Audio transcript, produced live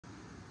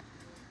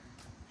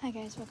Hi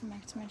guys, welcome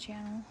back to my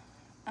channel.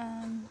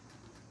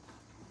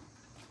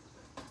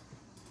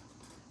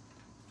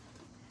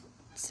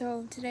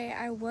 So today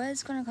I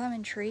was going to climb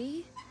a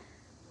tree,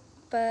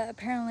 but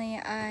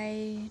apparently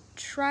I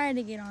tried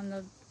to get on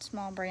the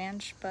small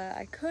branch, but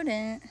I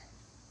couldn't.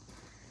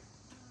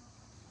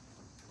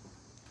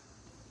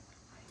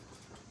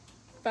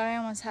 But I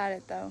almost had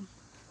it though.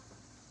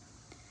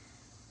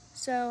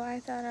 So I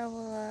thought I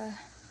will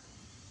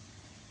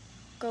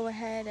go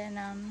ahead and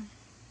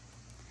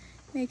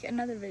make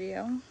another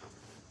video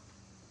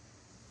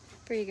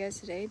for you guys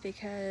today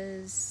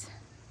because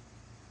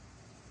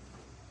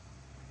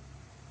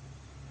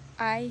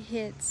I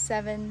hit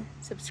 7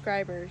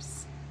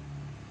 subscribers.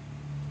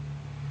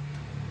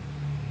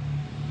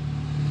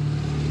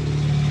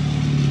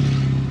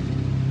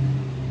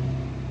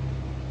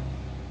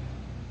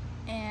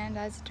 And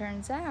as it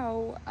turns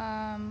out,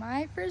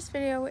 my first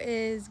video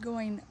is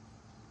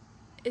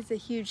a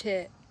huge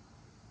hit.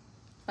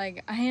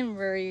 Like, I am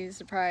very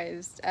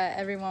surprised at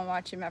everyone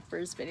watching my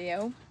first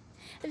video.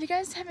 If you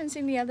guys haven't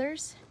seen the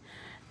others,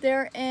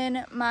 they're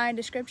in my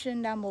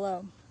description down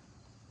below.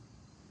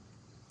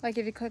 Like,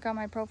 if you click on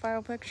my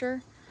profile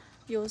picture,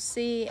 you'll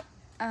see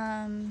more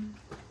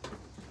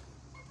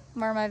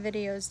of my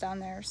videos down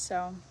there,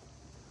 so.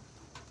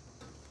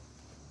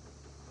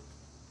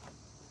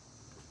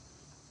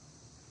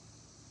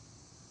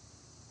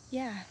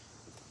 Yeah.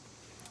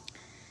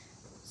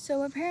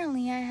 So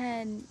apparently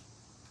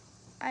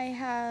I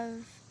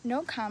have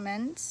no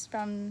comments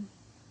from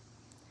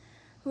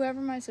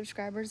whoever my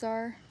subscribers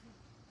are.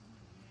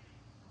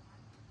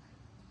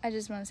 I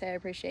just want to say I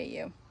appreciate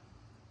you.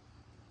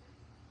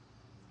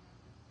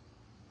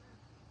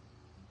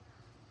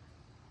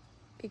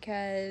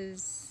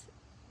 Because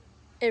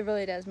it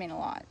really does mean a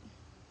lot.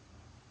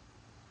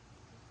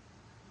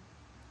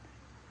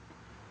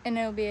 And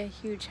it would be a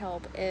huge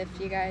help if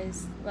you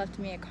guys left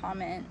me a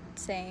comment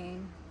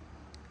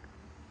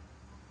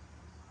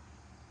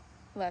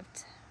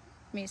left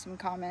me some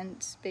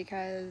comments,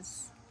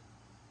 because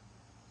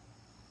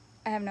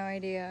I have no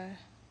idea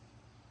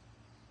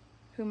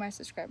who my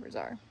subscribers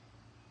are.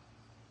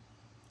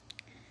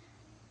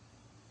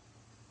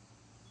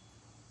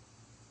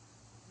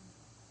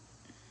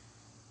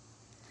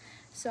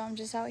 So I'm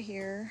just out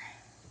here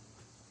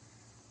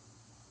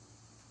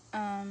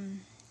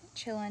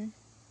chilling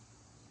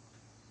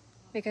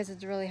because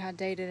it's a really hot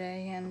day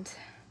today, and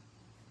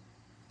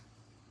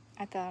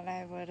I thought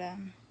I would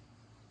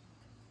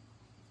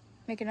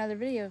make another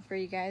video for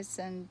you guys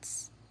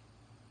since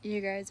you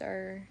guys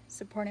are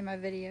supporting my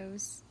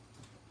videos.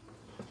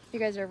 You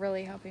guys are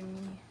really helping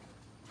me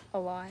a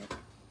lot.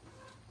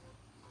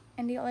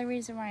 And the only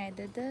reason why I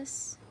did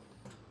this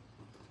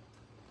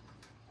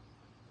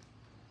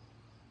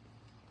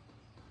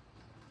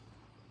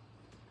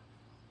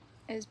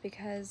is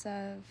because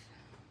of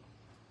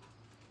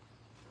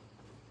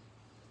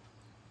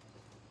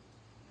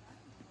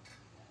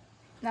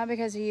not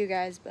because of you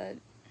guys, but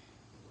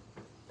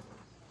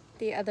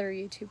the other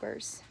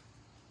YouTubers.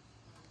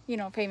 You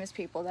know, famous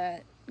people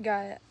that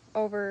got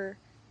over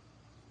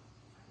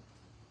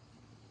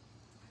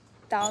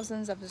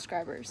thousands of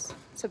subscribers.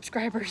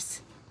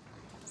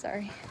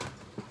 Sorry.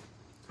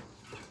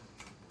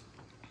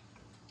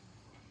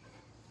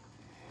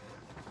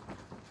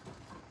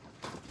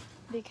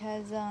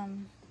 Because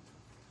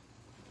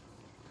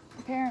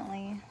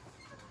apparently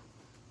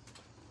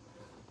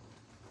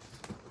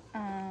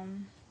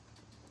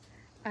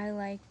I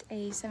liked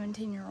a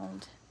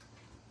 17-year-old.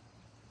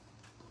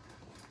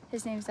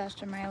 His name's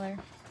Ashton Myler.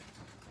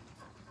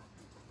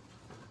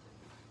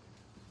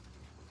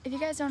 If you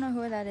guys don't know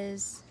who that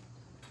is,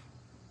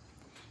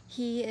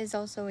 he is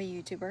also a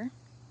YouTuber.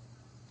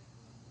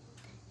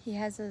 He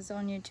has his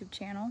own YouTube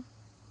channel.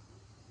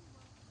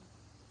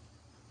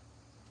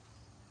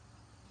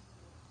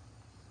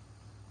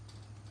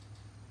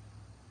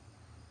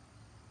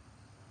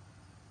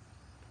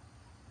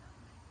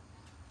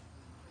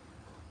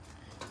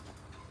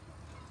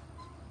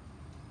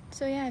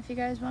 So yeah, if you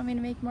guys want me to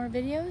make more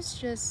videos,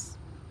 just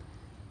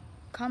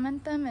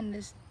comment them in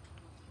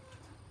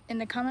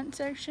the comment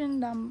section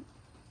down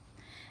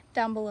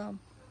below.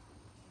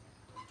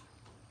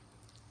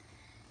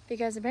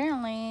 Because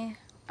apparently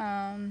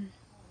I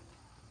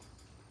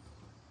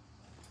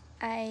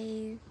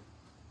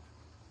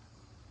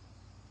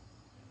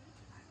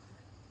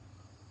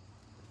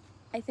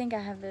think I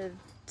have the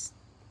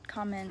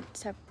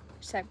comment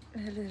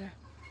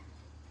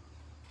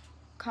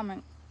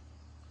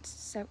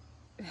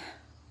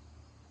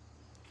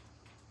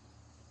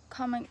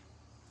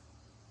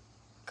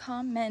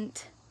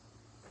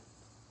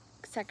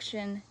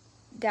section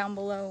down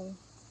below.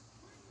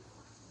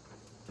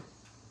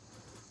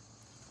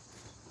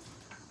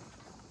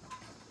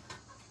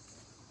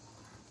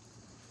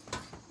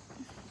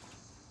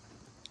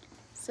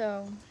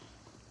 So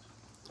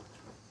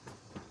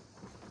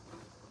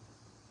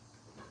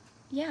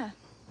yeah.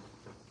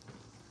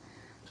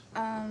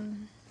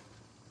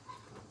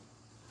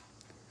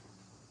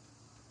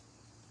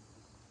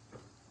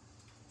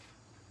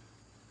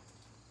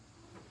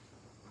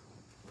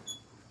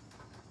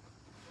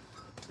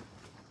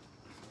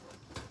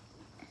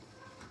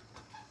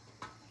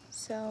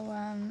 So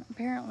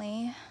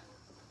apparently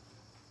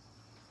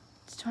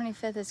the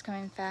 25th is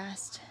coming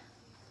fast.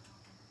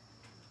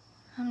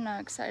 I'm not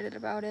excited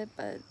about it,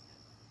 but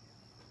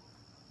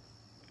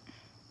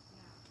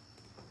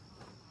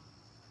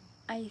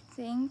I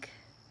think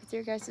with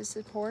your guys'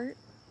 support,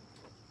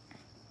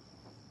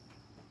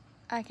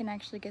 I can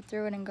actually get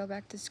through it and go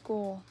back to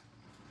school.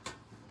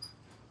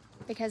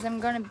 Because I'm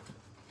gonna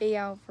be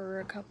out for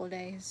a couple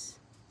days.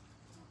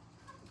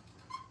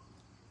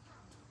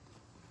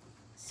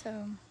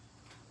 So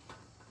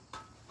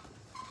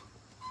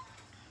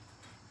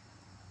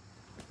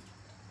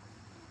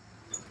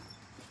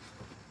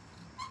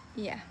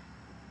yeah.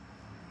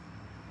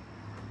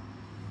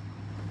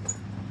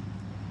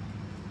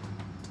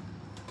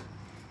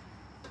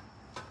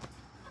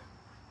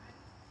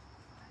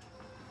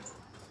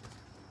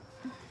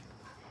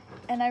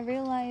 And I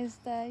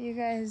realized that you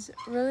guys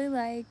really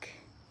liked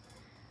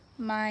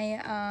my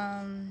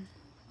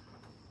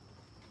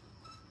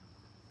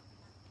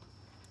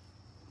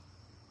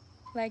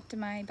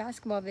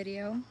basketball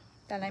video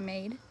that I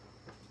made.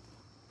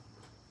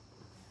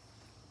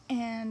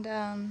 And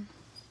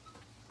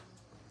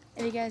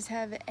if you guys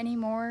have any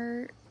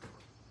more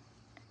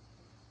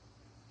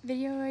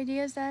video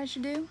ideas that I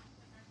should do,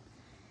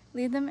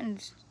 leave them in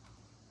the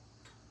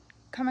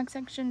comment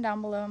section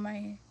down below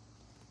my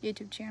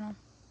YouTube channel.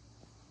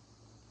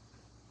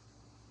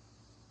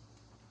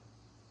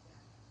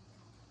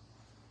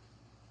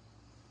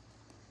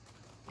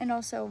 And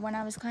also, when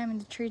I was climbing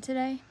the tree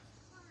today,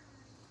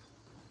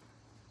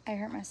 I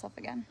hurt myself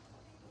again.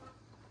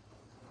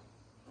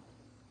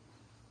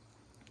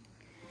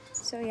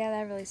 So yeah,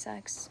 that really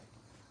sucks.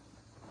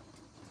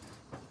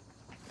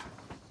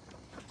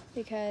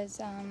 Because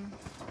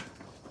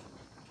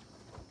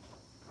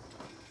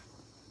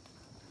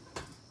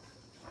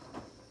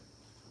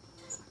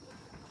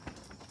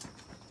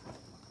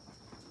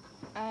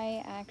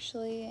I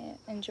actually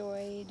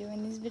enjoy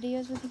doing these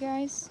videos with you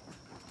guys.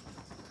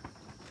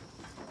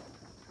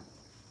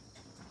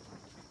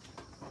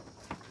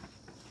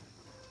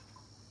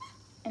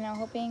 And I'm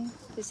hoping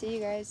to see you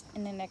guys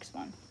in the next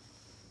one.